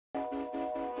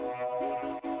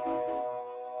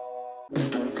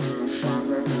Now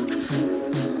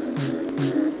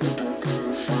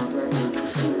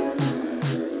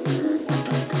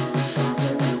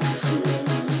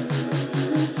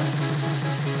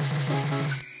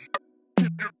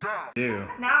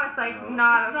it's like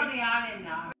not okay.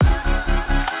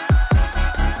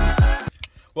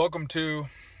 Welcome to,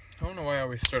 I don't know why I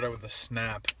always start out with a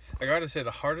snap. I gotta say,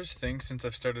 the hardest thing since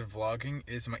I've started vlogging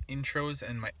is my intros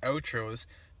and my outros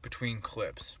between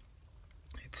clips.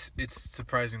 It's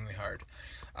surprisingly hard.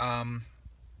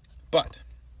 But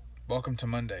welcome to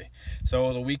Monday.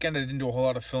 So the weekend I didn't do a whole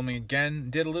lot of filming again.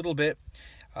 Did a little bit.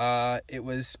 It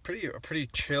was a pretty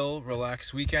chill,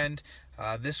 relaxed weekend.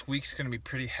 This week's going to be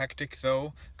pretty hectic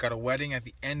though. Got a wedding at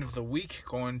the end of the week,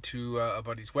 going to a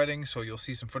buddy's wedding, so you'll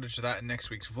see some footage of that in next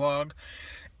week's vlog.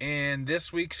 And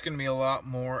this week's going to be a lot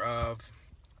more of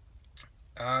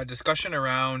discussion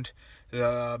around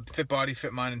the Fit Body,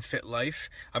 Fit Mind, and Fit Life.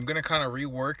 I'm going to kind of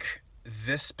rework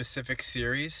this specific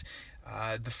series.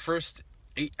 The first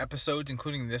 8 episodes,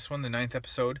 including this one, the 9th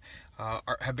episode,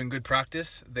 have been good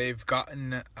practice. They've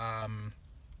gotten...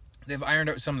 They've ironed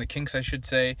out some of the kinks, I should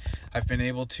say. I've been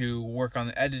able to work on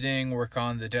the editing, work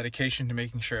on the dedication to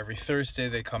making sure every Thursday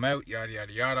they come out, yada,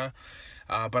 yada, yada.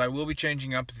 But I will be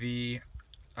changing up the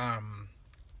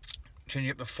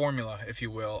formula, if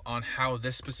you will, on how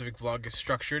this specific vlog is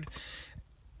structured.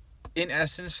 In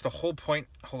essence, the whole point...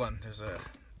 Hold on, there's a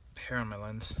hair on my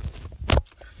lens.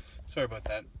 Sorry about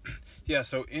that. Yeah,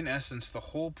 so in essence, the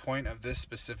whole point of this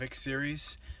specific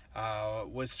series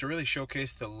was to really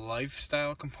showcase the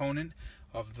lifestyle component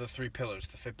of the 3 pillars,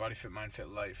 the Fit Body, Fit Mind, Fit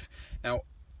Life. Now,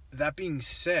 that being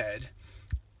said,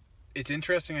 it's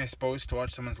interesting, I suppose, to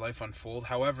watch someone's life unfold.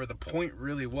 However, the point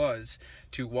really was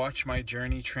to watch my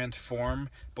journey transform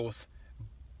both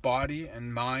body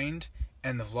and mind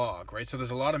and the vlog, right? So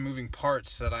there's a lot of moving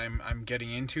parts that I'm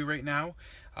getting into right now,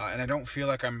 and I don't feel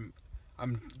like I'm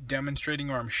demonstrating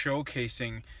or I'm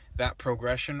showcasing that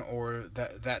progression or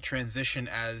that transition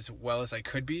as well as I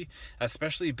could be,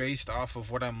 especially based off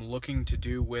of what I'm looking to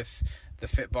do with the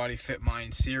Fit Body, Fit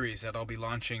Mind series that I'll be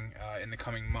launching in the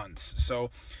coming months. So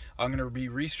I'm going to be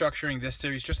restructuring this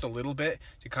series just a little bit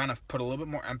to kind of put a little bit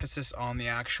more emphasis on the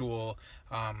actual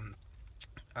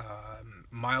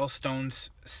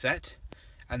milestones set,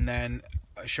 and then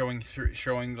showing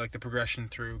like the progression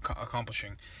through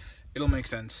accomplishing. It'll make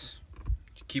sense.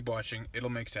 Keep watching, it'll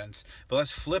make sense. But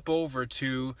let's flip over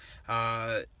to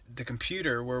the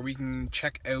computer where we can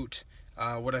check out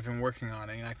what I've been working on,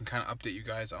 and I can kind of update you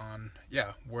guys on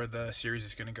where the series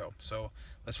is going to go. So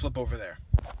let's flip over there.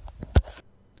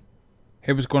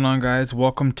 Hey, what's going on, guys?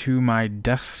 Welcome to my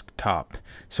desktop.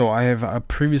 So I have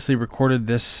previously recorded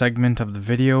this segment of the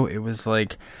video. It was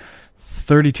like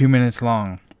 32 minutes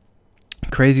long.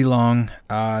 Crazy long,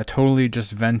 totally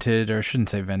just vented, or I shouldn't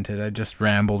say vented, I just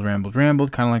rambled, kind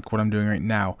of like what I'm doing right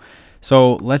now.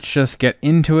 So let's just get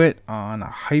into it on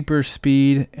hyper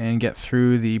speed and get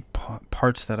through the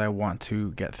parts that I want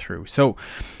to get through. So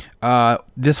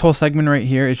this whole segment right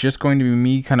here is just going to be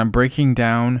me kind of breaking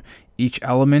down each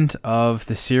element of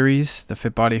the series, the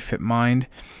Fit Body, Fit Mind,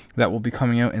 that will be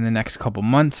coming out in the next couple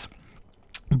months.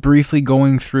 Briefly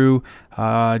going through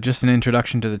just an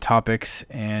introduction to the topics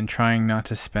and trying not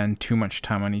to spend too much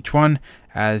time on each one,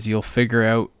 as you'll figure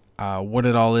out what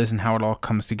it all is and how it all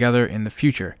comes together in the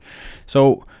future.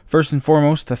 So first and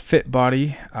foremost, the Fit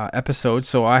Body episode.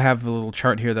 So I have a little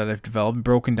chart here that I've developed,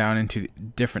 broken down into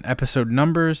different episode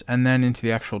numbers and then into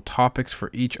the actual topics for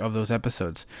each of those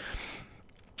episodes.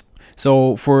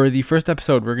 So for the first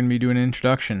episode, we're going to be doing an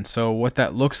introduction. So what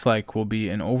that looks like will be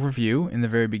an overview in the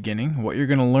very beginning, what you're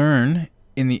going to learn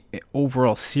in the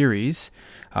overall series,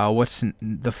 what's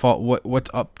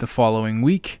up the following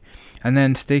week, and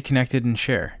then stay connected and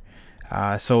share.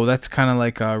 So that's kind of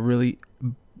like a really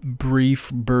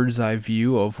brief bird's eye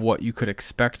view of what you could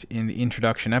expect in the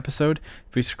introduction episode.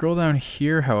 If we scroll down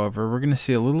here, however, we're going to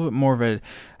see a little bit more of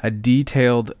a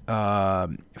detailed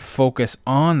focus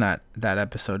on that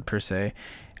episode per se,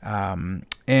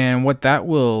 and what that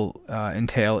will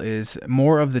entail is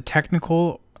more of the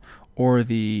technical or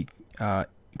the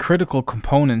critical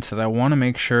components that I want to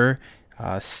make sure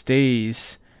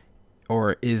stays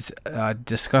or is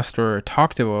discussed or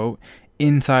talked about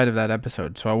inside of that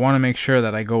episode. So I want to make sure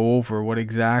that I go over what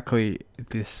exactly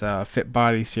this Fit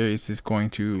Body series is going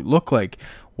to look like,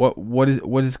 what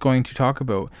is going to talk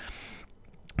about,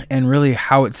 and really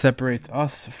how it separates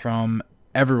us from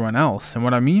everyone else. And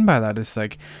what I mean by that is,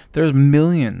 like, there's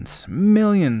millions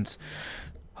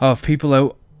of people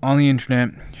out on the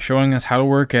internet showing us how to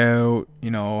work out,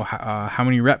 how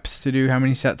many reps to do, how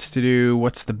many sets to do,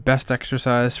 what's the best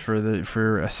exercise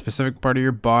for a specific part of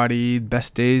your body,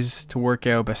 best days to work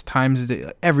out, best times of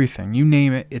day, everything, you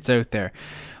name it, it's out there.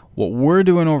 What we're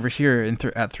doing over here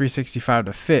at 365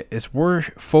 to Fit is we're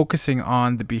focusing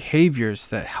on the behaviors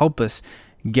that help us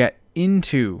get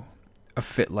into a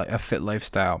fit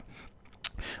lifestyle.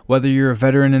 Whether you're a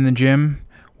veteran in the gym,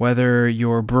 whether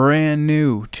you're brand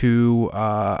new to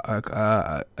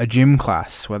a gym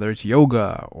class, whether it's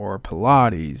yoga or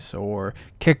Pilates or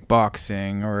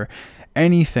kickboxing or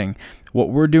anything, what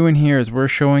we're doing here is we're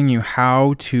showing you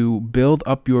how to build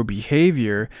up your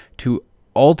behavior to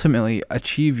ultimately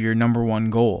achieve your number one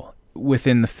goal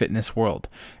within the fitness world.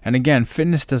 And again,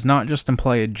 fitness does not just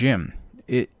imply a gym.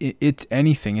 It's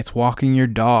anything. It's walking your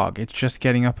dog. It's just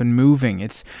getting up and moving.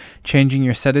 It's changing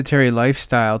your sedentary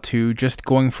lifestyle to just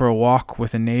going for a walk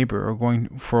with a neighbor or going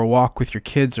for a walk with your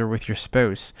kids or with your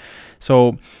spouse.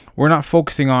 So we're not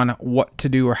focusing on what to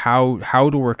do or how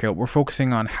to work out. We're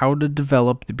focusing on how to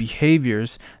develop the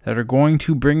behaviors that are going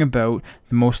to bring about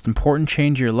the most important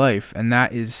change in your life, and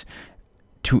that is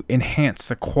to enhance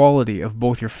the quality of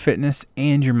both your fitness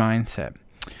and your mindset.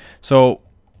 So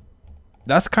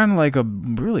that's kind of like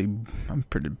I'm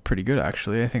pretty good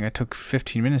actually. I think I took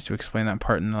 15 minutes to explain that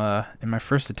part in my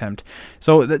first attempt.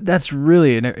 So that's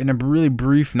really in a really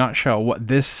brief nutshell what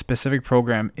this specific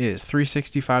program is.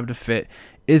 365 to Fit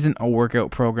isn't a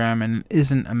workout program and it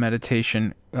isn't a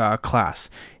meditation class.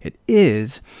 It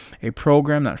is a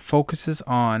program that focuses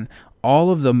on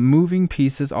all of the moving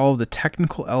pieces, all of the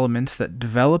technical elements that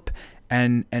develop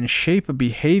and shape a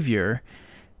behavior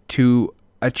to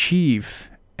achieve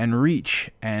and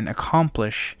reach and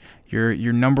accomplish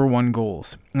your number one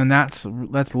goals. And that's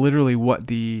literally what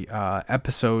the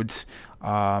episodes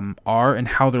are and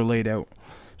how they're laid out.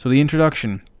 So the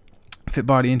introduction, Fit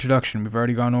Body introduction, we've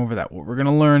already gone over that. What we're going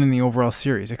to learn in the overall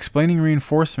series, explaining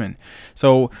reinforcement.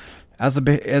 So as a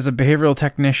behavioral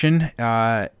technician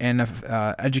and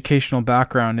an educational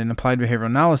background in applied behavioral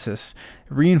analysis,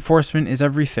 reinforcement is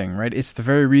everything, right? It's the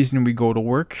very reason we go to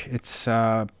work. It's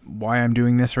why I'm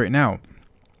doing this right now.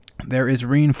 There is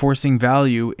reinforcing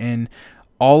value in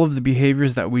all of the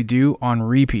behaviors that we do on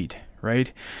repeat,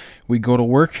 right? We go to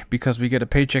work because we get a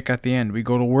paycheck at the end. We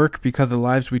go to work because the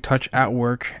lives we touch at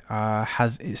work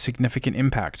has a significant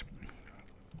impact.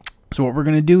 So what we're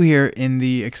going to do here in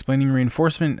the explaining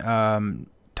reinforcement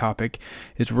topic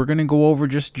is we're going to go over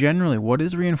just generally what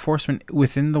is reinforcement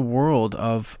within the world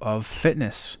of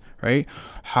fitness, right?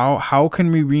 How can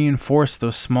we reinforce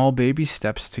those small baby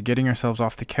steps to getting ourselves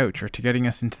off the couch or to getting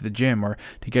us into the gym or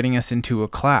to getting us into a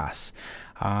class?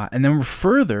 And then we're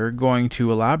further going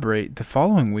to elaborate the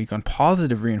following week on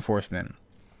positive reinforcement.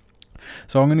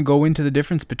 So I'm going to go into the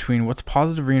difference between what's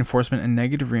positive reinforcement and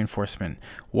negative reinforcement.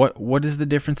 What is the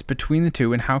difference between the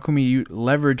two, and how can we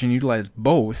leverage and utilize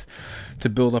both to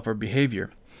build up our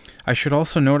behavior? I should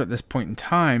also note at this point in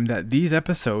time that these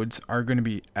episodes are going to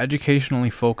be educationally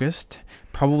focused,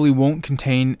 probably won't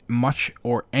contain much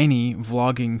or any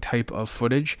vlogging type of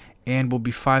footage, and will be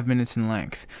 5 minutes in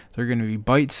length. They're going to be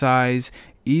bite-sized,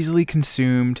 easily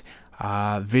consumed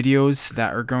videos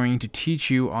that are going to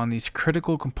teach you on these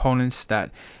critical components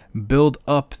that build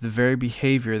up the very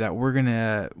behavior that we're going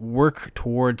to work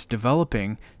towards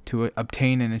developing to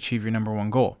obtain and achieve your number one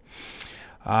goal.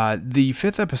 The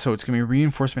fifth episode is going to be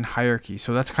reinforcement hierarchy.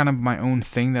 So that's kind of my own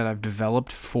thing that I've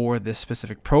developed for this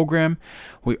specific program.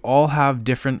 We all have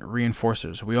different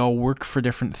reinforcers. We all work for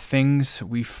different things.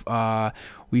 We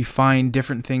find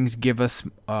different things give us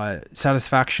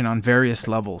satisfaction on various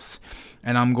levels.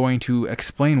 And I'm going to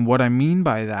explain what I mean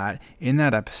by that in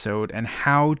that episode and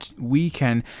how we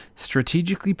can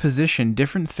strategically position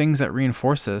different things that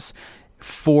reinforce us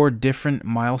for different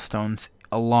milestones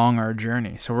along our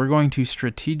journey. So we're going to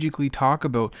strategically talk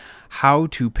about how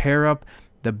to pair up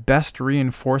the best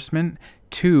reinforcement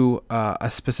to a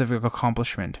specific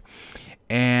accomplishment.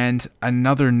 And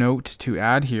another note to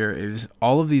add here is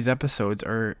all of these episodes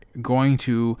are going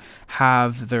to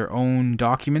have their own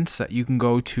documents that you can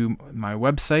go to my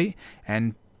website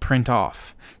and print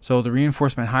off. So the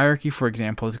reinforcement hierarchy, for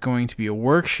example, is going to be a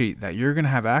worksheet that you're going to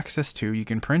have access to. You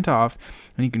can print off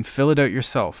and you can fill it out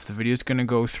yourself. The video is going to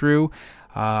go through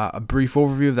a brief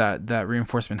overview of that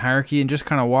reinforcement hierarchy and just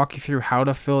kind of walk you through how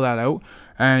to fill that out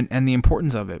and the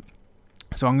importance of it.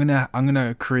 So I'm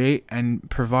gonna create and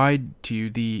provide to you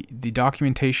the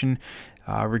documentation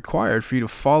required for you to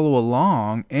follow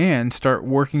along and start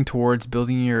working towards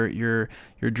building your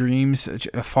dreams,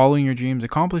 following your dreams,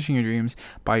 accomplishing your dreams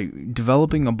by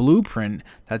developing a blueprint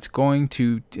that's going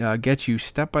to get you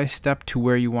step by step to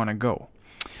where you want to go.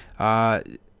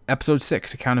 Episode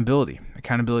 6, accountability.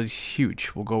 Accountability is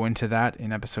huge. We'll go into that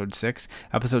in episode 6.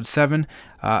 Episode 7,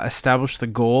 establish the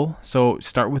goal. So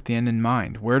start with the end in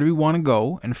mind. Where do we want to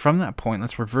go? And from that point,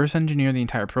 let's reverse engineer the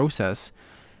entire process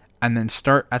and then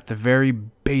start at the very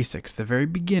basics, the very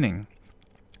beginning.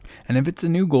 And if it's a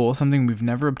new goal, something we've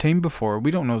never obtained before,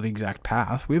 we don't know the exact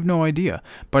path. We have no idea.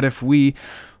 But if we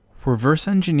reverse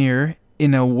engineer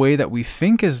in a way that we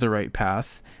think is the right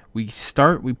path, we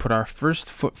put our first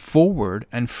foot forward,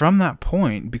 and from that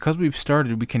point, because we've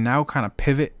started, we can now kind of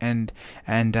pivot and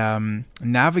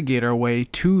navigate our way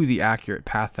to the accurate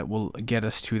path that will get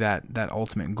us to that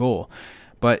ultimate goal.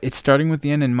 But it's starting with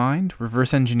the end in mind,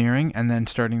 reverse engineering, and then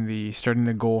starting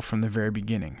the goal from the very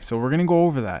beginning. So we're going to go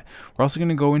over that. We're also going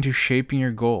to go into shaping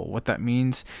your goal, what that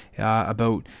means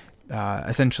about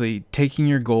essentially taking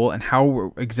your goal and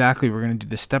how exactly we're going to do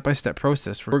the step-by-step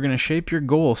process. We're going to shape your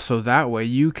goal so that way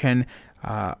you can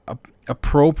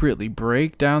appropriately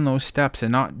break down those steps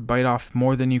and not bite off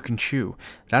more than you can chew.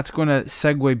 That's going to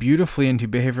segue beautifully into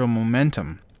behavioral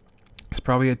momentum. It's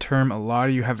probably a term a lot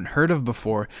of you haven't heard of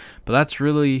before, but that's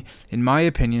really, in my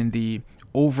opinion, the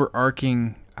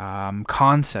overarching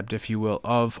concept, if you will,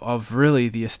 of really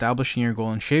the establishing your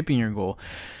goal and shaping your goal.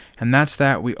 And that's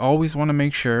that we always want to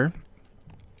make sure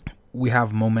we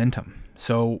have momentum.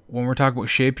 So when we're talking about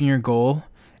shaping your goal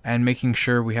and making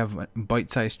sure we have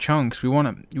bite-sized chunks,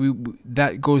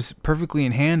 that goes perfectly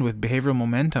in hand with behavioral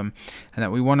momentum, and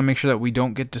that we want to make sure that we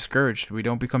don't get discouraged, we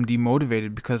don't become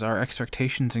demotivated because our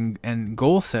expectations and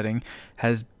goal setting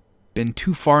has been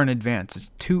too far in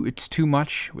advance. It's too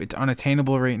much. It's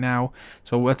unattainable right now.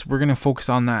 So we're going to focus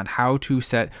on that, how to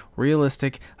set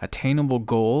realistic, attainable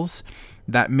goals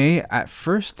that may at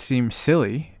first seem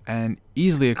silly and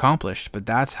easily accomplished, but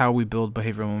that's how we build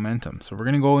behavioral momentum. So we're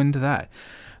going to go into that.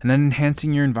 And then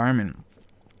enhancing your environment.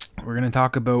 We're going to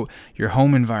talk about your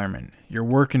home environment, your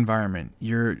work environment,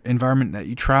 your environment that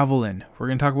you travel in. We're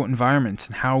going to talk about environments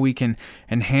and how we can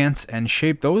enhance and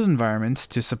shape those environments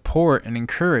to support and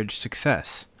encourage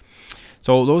success.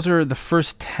 So those are the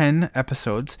first 10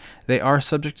 episodes. They are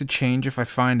subject to change if I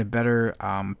find a better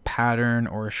pattern,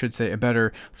 or I should say a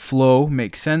better flow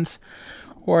makes sense,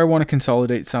 or I want to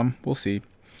consolidate some. We'll see.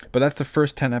 But that's the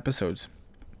first 10 episodes.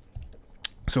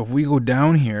 So if we go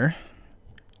down here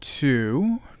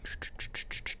to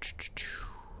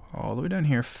all the way down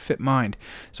here, Fit Mind.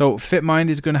 So Fit Mind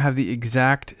is going to have the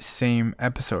exact same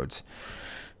episodes.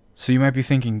 So you might be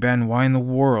thinking, Ben, why in the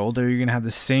world are you going to have the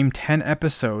same 10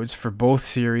 episodes for both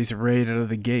series right out of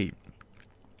the gate?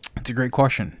 It's a great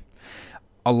question.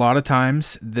 A lot of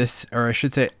times this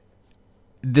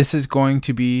is going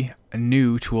to be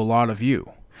new to a lot of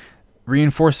you.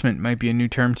 Reinforcement might be a new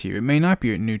term to you. It may not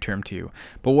be a new term to you.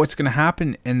 But what's going to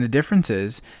happen, and the difference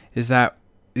is that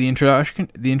the introduction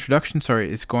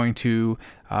is going to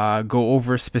go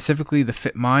over specifically the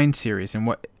Fit Mind series and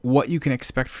what you can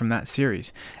expect from that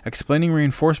series. Explaining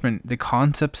reinforcement, the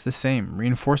concept's the same.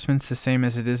 Reinforcement's the same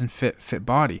as it is in Fit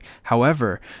Body.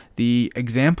 However, the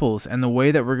examples and the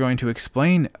way that we're going to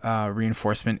explain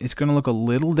reinforcement is going to look a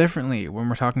little differently when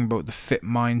we're talking about the Fit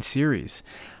Mind series.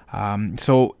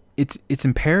 So it's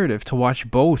imperative to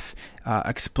watch both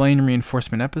explain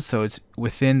reinforcement episodes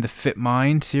within the Fit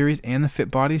Mind series and the Fit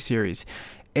Body series.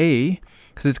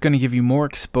 Because it's going to give you more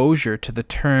exposure to the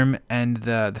term and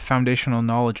the foundational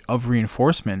knowledge of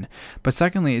reinforcement. But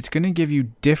secondly, it's going to give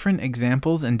you different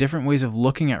examples and different ways of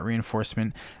looking at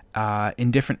reinforcement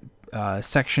in different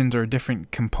sections or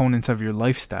different components of your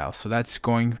lifestyle. So that's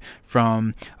going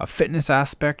from a fitness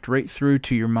aspect right through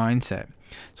to your mindset.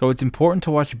 So it's important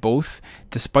to watch both.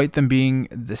 Despite them being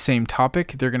the same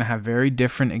topic, they're going to have very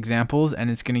different examples, and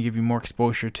it's going to give you more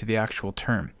exposure to the actual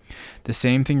term. The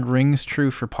same thing rings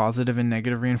true for positive and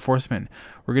negative reinforcement.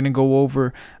 We're going to go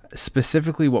over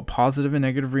specifically what positive and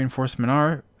negative reinforcement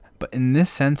are, but in this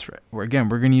sense, we're going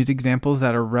to use examples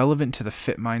that are relevant to the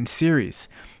Fit Mind series.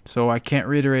 So I can't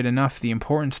reiterate enough the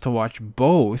importance to watch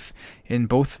both in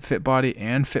both Fit Body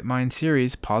and Fit Mind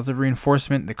series. Positive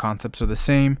reinforcement, the concepts are the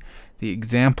same. The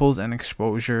examples and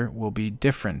exposure will be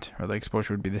different, or the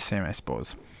exposure would be the same, I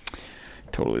suppose.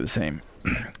 Totally the same.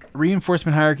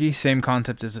 Reinforcement hierarchy, same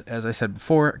concept as I said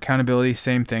before. Accountability,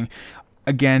 same thing.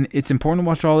 Again, it's important to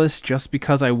watch all this just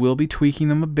because I will be tweaking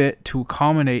them a bit to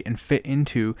accommodate and fit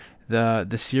into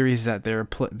the series that they're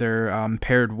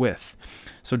paired with.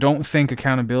 So don't think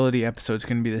accountability episodes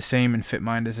can be the same in Fit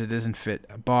Mind as it is in Fit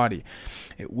Body.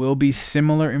 It will be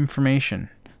similar information.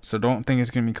 So don't think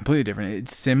it's going to be completely different.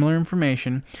 It's similar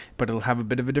information, but it'll have a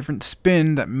bit of a different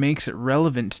spin that makes it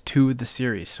relevant to the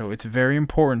series. So it's very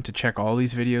important to check all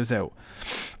these videos out.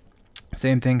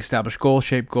 Same thing, establish goal,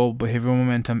 shape goal, behavioral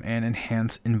momentum, and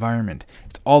enhance environment.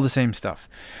 It's all the same stuff.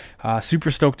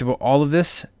 Super stoked about all of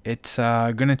this. It's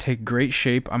going to take great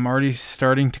shape. I'm already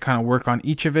starting to kind of work on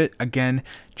each of it. Again,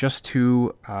 just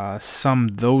to sum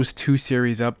those 2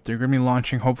 series up, they're going to be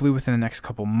launching hopefully within the next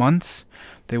couple months.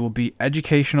 They will be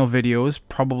educational videos,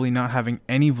 probably not having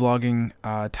any vlogging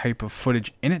type of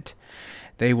footage in it.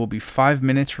 They will be 5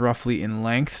 minutes roughly in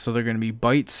length, so they're going to be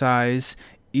bite-size,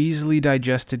 easily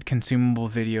digested, consumable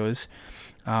videos.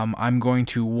 I'm going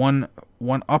to one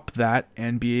up that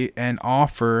and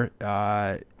offer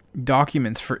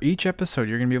documents for each episode.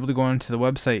 You're going to be able to go onto the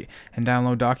website and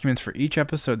download documents for each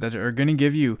episode that are going to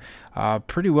give you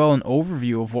pretty well an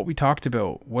overview of what we talked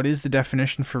about. What is the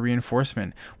definition for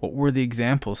reinforcement? What were the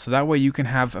examples? So that way you can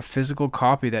have a physical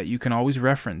copy that you can always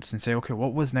reference and say, okay,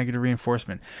 what was negative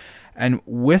reinforcement? And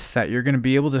with that, you're going to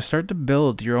be able to start to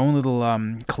build your own little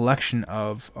collection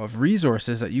of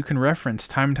resources that you can reference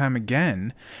time and time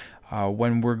again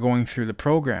when we're going through the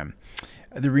program.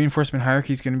 The reinforcement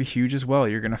hierarchy is going to be huge as well.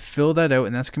 You're going to fill that out,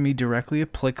 and that's going to be directly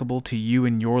applicable to you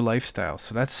and your lifestyle.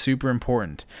 So that's super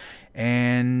important.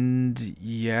 And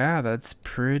yeah, that's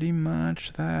pretty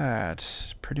much that.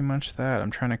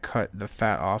 I'm trying to cut the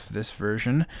fat off this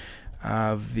version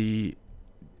of the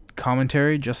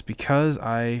commentary just because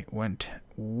I went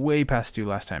way past due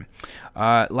last time.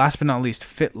 Last but not least,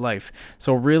 Fit Life.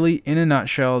 So really, in a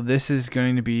nutshell, this is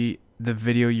going to be the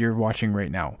video you're watching right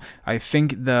now. I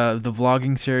think the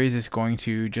vlogging series is going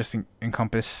to just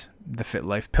encompass the Fit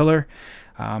Life pillar.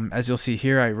 As you'll see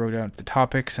here, I wrote out the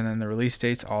topics and then the release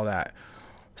dates, all that.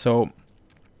 So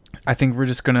I think we're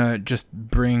just gonna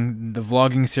bring the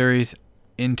vlogging series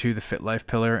into the Fit Life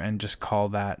pillar and just call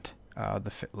that the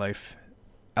Fit Life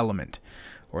element,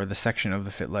 or the section of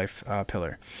the Fit Life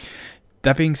pillar.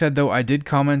 That being said, though, I did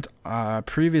comment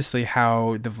previously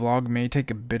how the vlog may take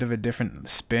a bit of a different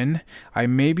spin. I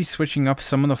may be switching up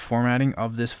some of the formatting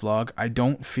of this vlog. I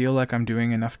don't feel like I'm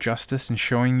doing enough justice in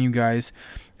showing you guys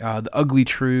the ugly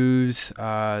truths,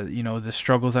 the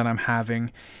struggles that I'm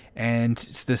having, and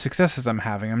the successes I'm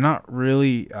having. I'm not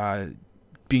really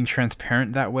being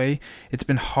transparent that way. It's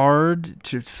been hard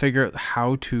to figure out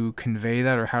how to convey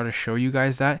that or how to show you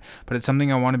guys that, but it's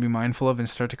something I want to be mindful of and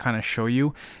start to kind of show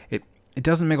you. It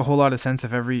doesn't make a whole lot of sense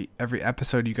if every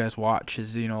episode you guys watch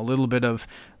is, a little bit of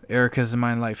Erica's in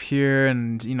my life here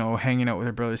and, hanging out with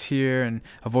her brothers here and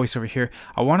a voiceover here.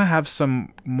 I want to have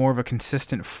some more of a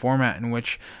consistent format in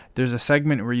which there's a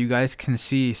segment where you guys can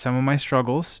see some of my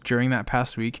struggles during that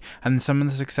past week and some of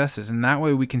the successes. And that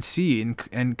way we can see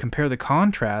and compare the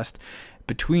contrast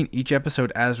between each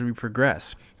episode as we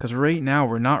progress, because right now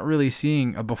we're not really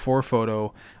seeing a before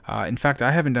photo. In fact,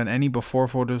 I haven't done any before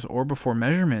photos or before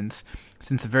measurements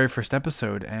since the very first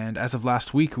episode, and as of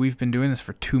last week we've been doing this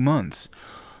for 2 months.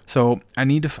 So I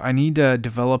need to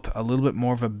develop a little bit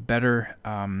more of a better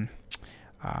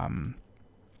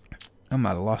I'm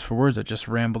at a loss for words. I just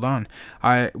rambled on.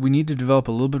 We need to develop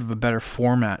a little bit of a better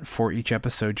format for each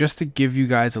episode, just to give you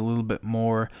guys a little bit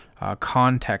more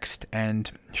context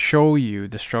and show you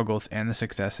the struggles and the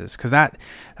successes. Because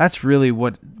that's really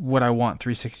what I want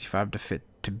 365 to fit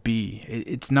to be.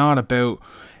 It's not about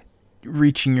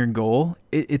reaching your goal.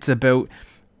 It's about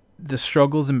the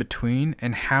struggles in between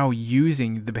and how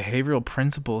using the behavioral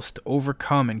principles to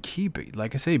overcome and keep,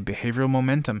 like I say, behavioral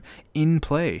momentum in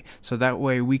play, so that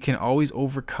way we can always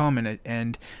overcome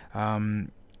and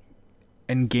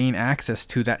gain access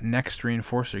to that next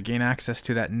reinforcer, gain access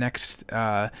to that next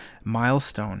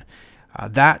milestone.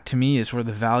 That to me is where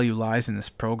the value lies in this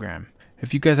program.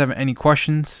 If you guys have any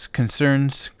questions,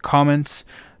 concerns, comments,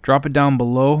 drop it down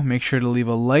below. Make sure to leave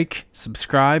a like,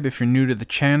 subscribe if you're new to the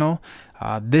channel.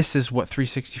 This is what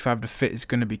 365 to Fit is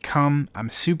going to become.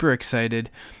 I'm super excited.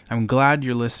 I'm glad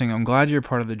you're listening. I'm glad you're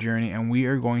part of the journey, and we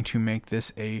are going to make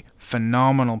this a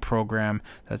phenomenal program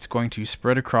that's going to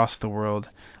spread across the world.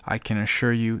 I can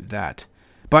assure you that.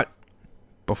 But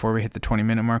before we hit the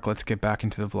 20-minute mark, let's get back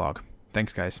into the vlog.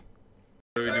 Thanks, guys.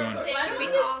 What are we doing?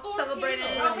 Week off, celebrating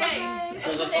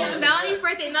Melanie's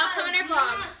birthday, not coming in our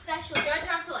vlog. Special. Do I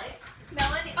talk to like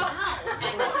Melanie. Oh,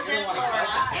 and this is it.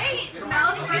 Hey,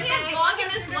 Melanie's birthday vlog in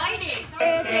this lighting.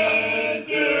 Birthday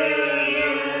to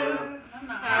you.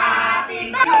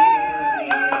 Happy birthday to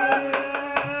you.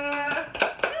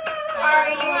 Are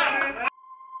you on?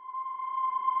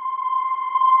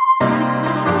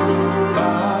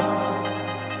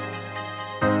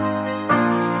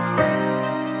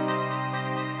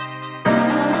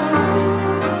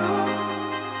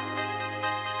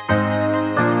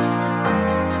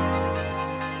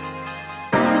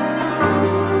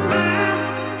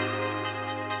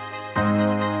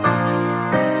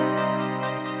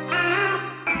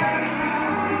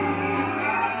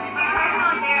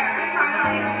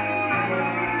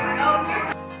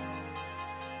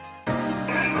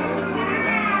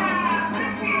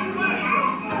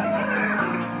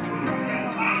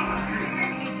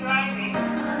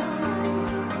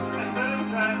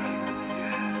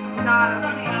 Bail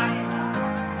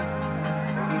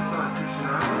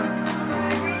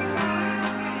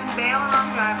on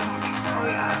driving. Oh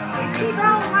yeah. Hey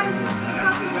bro, why did you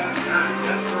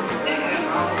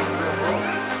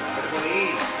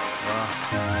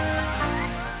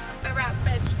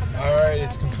Alright,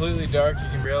 it's completely dark. You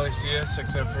can barely see us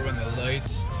except for when the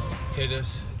lights hit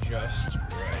us just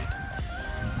right.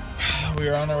 We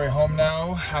are on our way home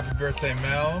now. Happy birthday,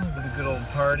 Mel. It was a good old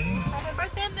party. Happy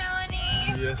birthday, Melanie.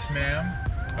 Yes, ma'am.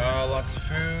 Lots of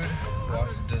food,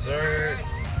 lots of dessert.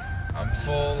 I'm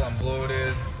full, I'm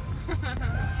bloated.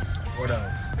 What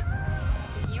else?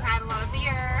 You had a lot of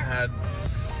beer. Had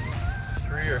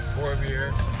 3 or 4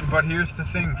 beer. But here's the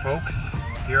thing, folks.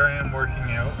 Here I am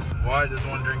working out. Why does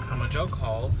one drink so much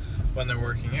alcohol when they're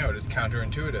working out? It's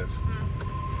counterintuitive.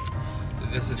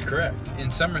 This is correct. In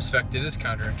some respect, it is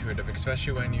counterintuitive,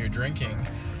 especially when your drinking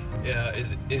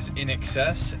is in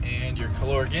excess and your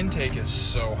caloric intake is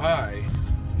so high.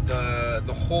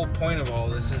 The whole point of all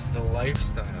this is the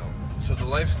lifestyle. So the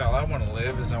lifestyle I want to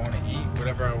live is I want to eat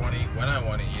whatever I want to eat when I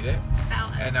want to eat it.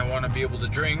 Balance. And I want to be able to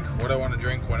drink what I want to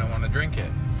drink when I want to drink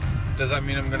it. Does that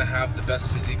mean I'm going to have the best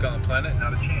physique on the planet?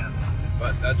 Not a chance.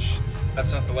 But that's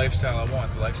not the lifestyle I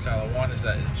want. The lifestyle I want is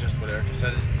that it's just what Erica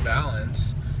said, is the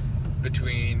balance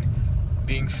between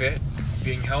being fit,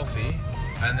 being healthy,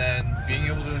 and then being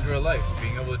able to enjoy life,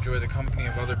 being able to enjoy the company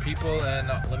of other people and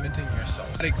not limiting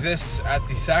yourself. It exists at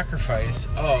the sacrifice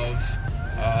of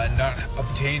not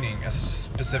obtaining a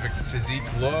specific physique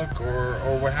look or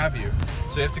what have you.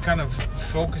 So you have to kind of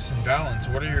focus and balance.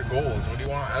 What are your goals? What do you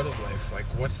want out of life? Like,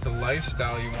 what's the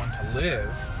lifestyle you want to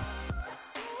live?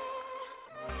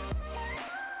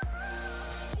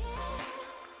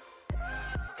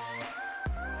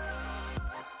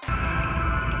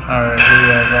 Alright, here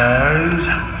we are, guys.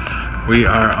 We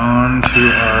are on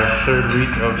to our 3rd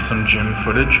week of some gym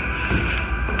footage.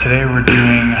 Today we're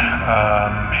doing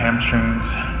hamstrings,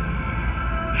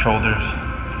 shoulders,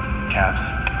 calves.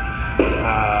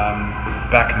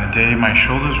 Back in the day, my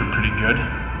shoulders were pretty good.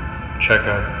 Check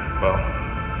out, well,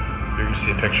 you're gonna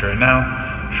see a picture right now.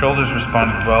 Shoulders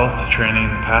responded well to training in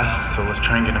the past, so let's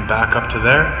try and get them back up to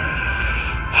there.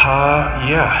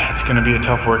 Yeah, it's gonna be a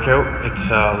tough workout. It's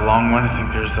a long one. I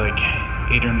think there's like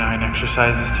 8 or 9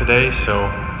 exercises today,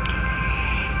 so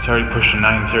it's already pushing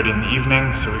 9:30 in the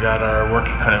evening, so we got our work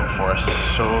cut out for us.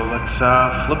 So let's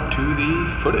flip to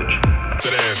the footage.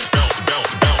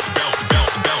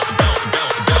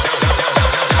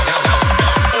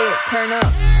 Hey, turn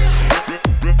up.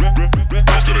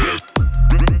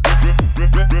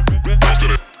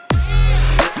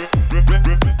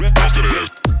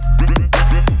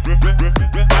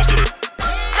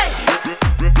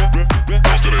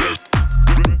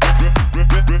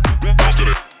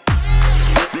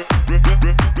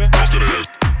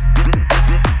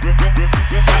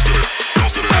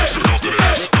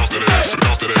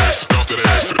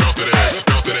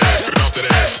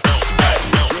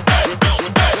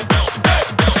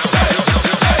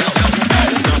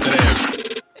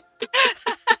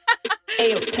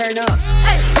 Hey, turn up.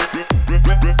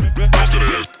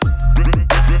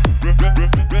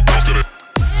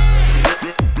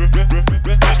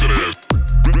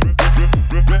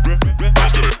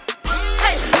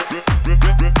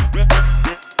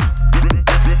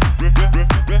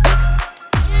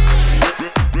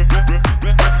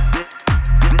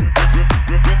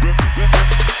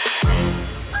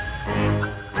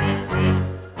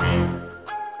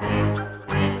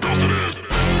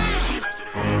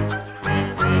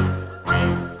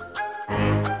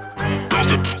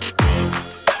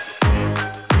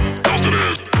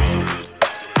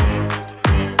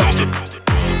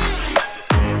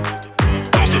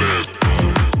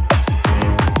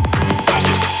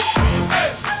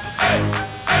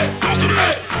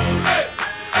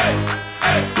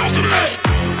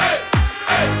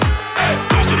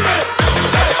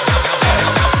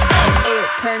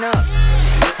 Turn up.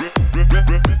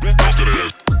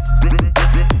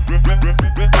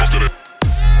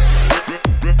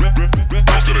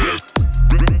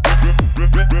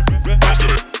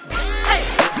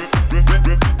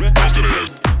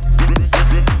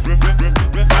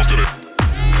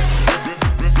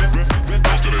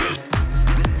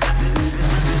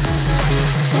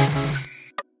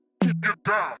 Get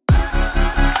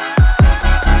down.